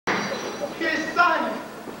His son.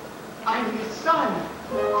 I'm his son.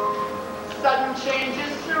 Sudden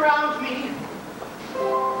changes surround me.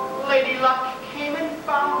 Lady Luck came and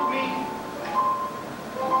found me.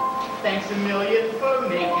 Thanks a million for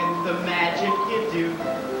making the magic you do.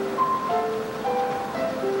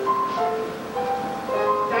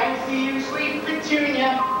 Thanks to you, sweet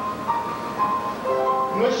Petunia.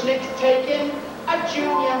 Mushnik's taken a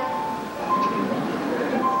junior.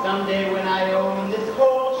 Someday when I own this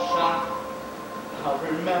whole shop, I'll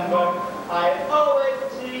remember I owe it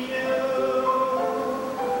to you.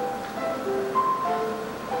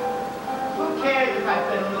 Who cares if I've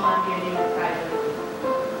been a little unhinged inside?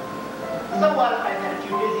 So what if I've had a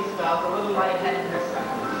few busy spells, a little lightheadedness?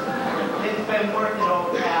 It's been worth it,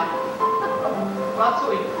 old pal. Well,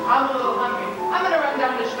 sweet, I'm a little hungry. I'm gonna run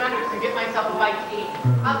down to Schmendrick's and get myself a bite to eat.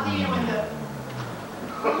 I'll see you in the...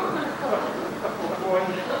 Oh, boy.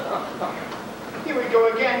 Here we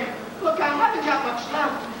go again. Look, I haven't got much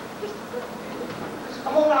left.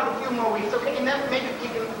 I'm only out a few more weeks, okay? And then maybe you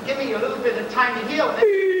can give me a little bit of time to heal.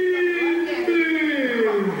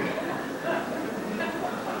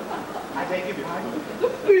 I beg your pardon?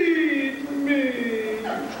 Feed me.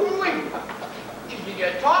 You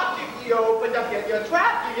talked, you opened up your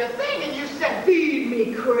trap, your thing, and you said, Feed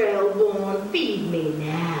me, Krellborn, feed me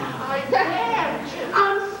now. I can't.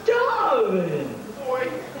 I'm starving. Boy,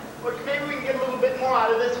 maybe we can get a little bit more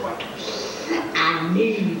out of this one. I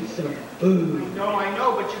need some food. I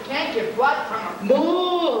know, but you can't get blood from them.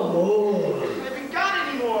 More. I haven't got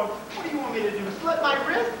any more. What do you want me to do, slit my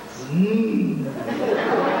wrists?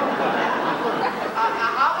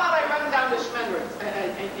 How about I run down to Schmendrick's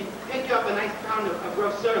and pick you up a nice pound of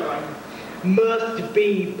roast sirloin? Must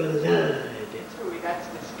be blood. That's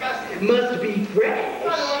disgusting. Must be fresh. I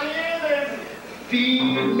don't want to hear this.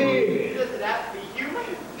 Feed me. Does it have to be human?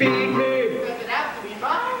 Feed me. Does it have to be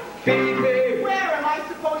mine? Feed me. Where am I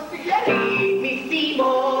supposed to get it? Feed me,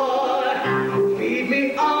 Seymour. Feed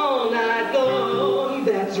me all night long.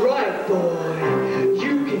 That's right, boy.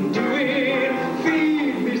 You can do it.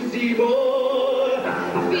 Feed me, Seymour.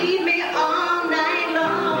 Feed me all night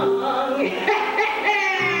long.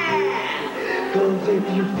 'Cause if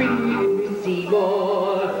you feed me,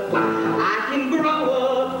 Seymour, I can grow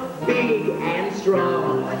up big and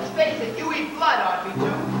strong. Let's face it, you eat blood, Audrey II.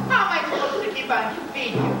 How am I supposed to keep on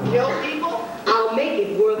feeding you? Kill people? I'll make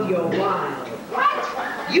it worth your while.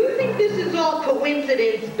 What? You think this is all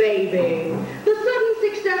coincidence, baby? The sudden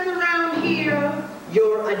success around here,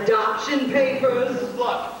 your adoption papers.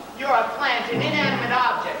 Look, you're a plant, an inanimate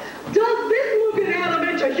object. Does this look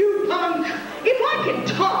inanimate to you, punk? If I can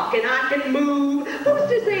talk and I can move, who's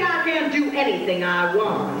to say I can't do anything I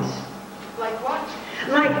want? Like what?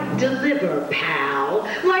 Like deliver, pal.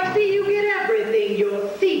 Like see you get everything your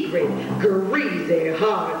secret, greasy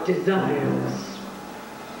heart desires.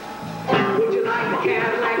 Would you like a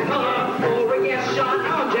Cadillac car or a gas shot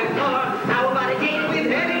on Jack car? How about a date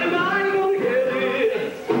with head in mind? Gonna get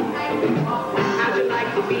it. How'd you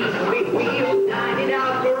like to be a big wheel? Dining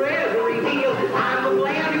out for every meal. I'm a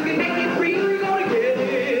player who can make it real. You're gonna get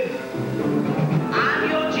it. I'm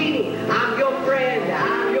your genie. I'm your friend.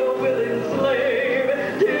 I'm your willing slave.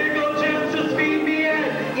 Take a chance to feed me in.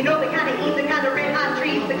 You know the kind of heat, the kind of red hot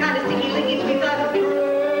trees, the kind of sticky licky sweet stuff.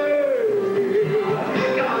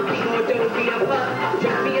 Don't be a butt.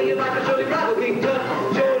 Just me and you like a Shirley Bravo King Tut.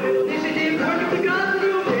 Your little initiative, working the guns,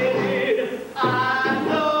 you'll get it. I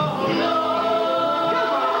know.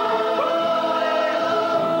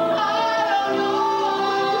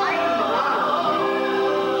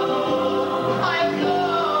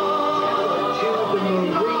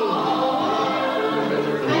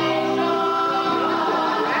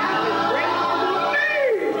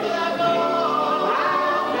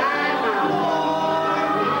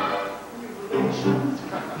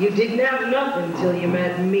 You didn't have nothing till you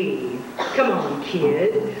met me. Come on,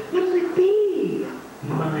 kid. What'll it be?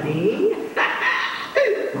 Money?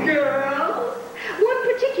 Girls? One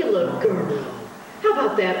particular girl. How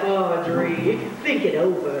about that, Audrey? Think it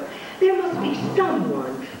over. There must be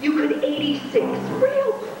someone you could 86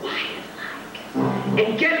 real quiet-like.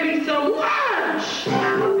 And get me some lunch!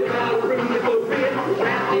 Look about a room with a rib,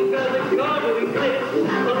 wrapped in velvet, covered in clips. A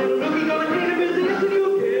little nookie gonna clean a business and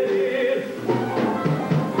you'll get it.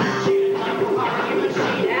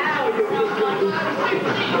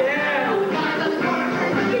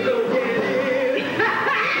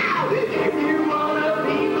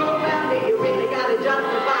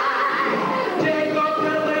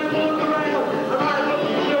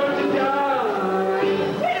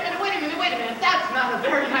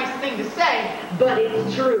 But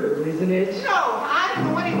it's true, isn't it? No, I don't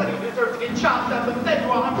know anybody who deserves to get chopped up and fed to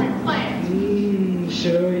a hungry plant.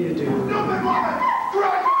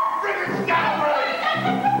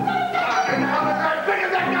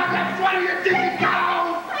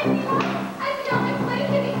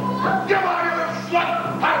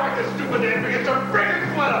 stupid name against your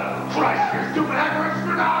friggin' sweater. Christ, you stupid hacker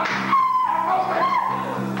astronaut!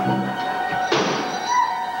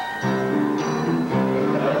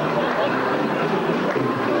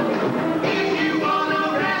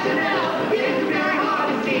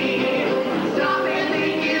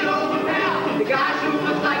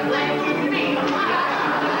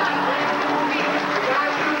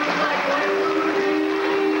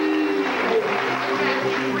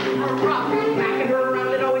 Backing her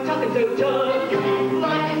around and always talking so tough.